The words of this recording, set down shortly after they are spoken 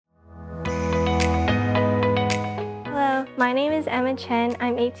My name is Emma Chen.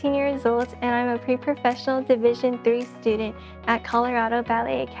 I'm 18 years old and I'm a pre-professional Division III student at Colorado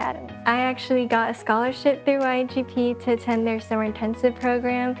Ballet Academy. I actually got a scholarship through YAGP to attend their summer intensive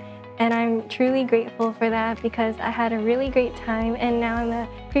program, and I'm truly grateful for that because I had a really great time and now I'm a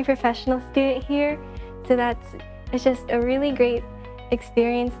pre-professional student here. So it's just a really great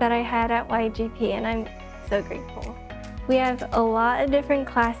experience that I had at YAGP, and I'm so grateful. We have a lot of different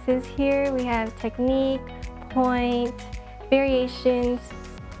classes here. We have technique, point, variations,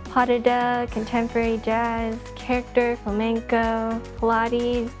 pas de deux, contemporary jazz, character, flamenco,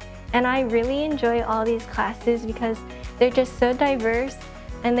 Pilates, and I really enjoy all these classes because they're just so diverse,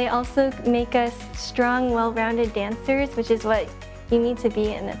 and they also make us strong, well-rounded dancers, which is what you need to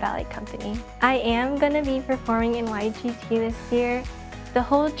be in a ballet company. I am going to be performing in YAGP this year. The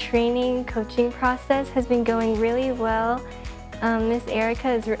whole training, coaching process has been going really well. Miss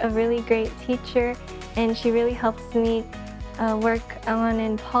Erica is a really great teacher, and she really helps me work on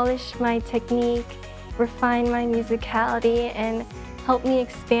and polish my technique, refine my musicality, and help me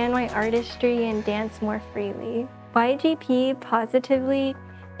expand my artistry and dance more freely. YAGP positively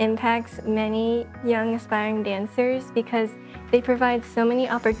impacts many young aspiring dancers because they provide so many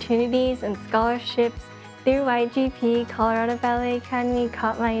opportunities and scholarships. Through YAGP, Colorado Ballet Academy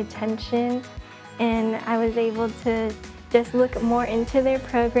caught my attention, and I was able to just look more into their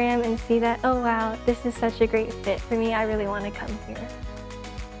program and see that, oh wow, this is such a great fit for me. I really want to come here.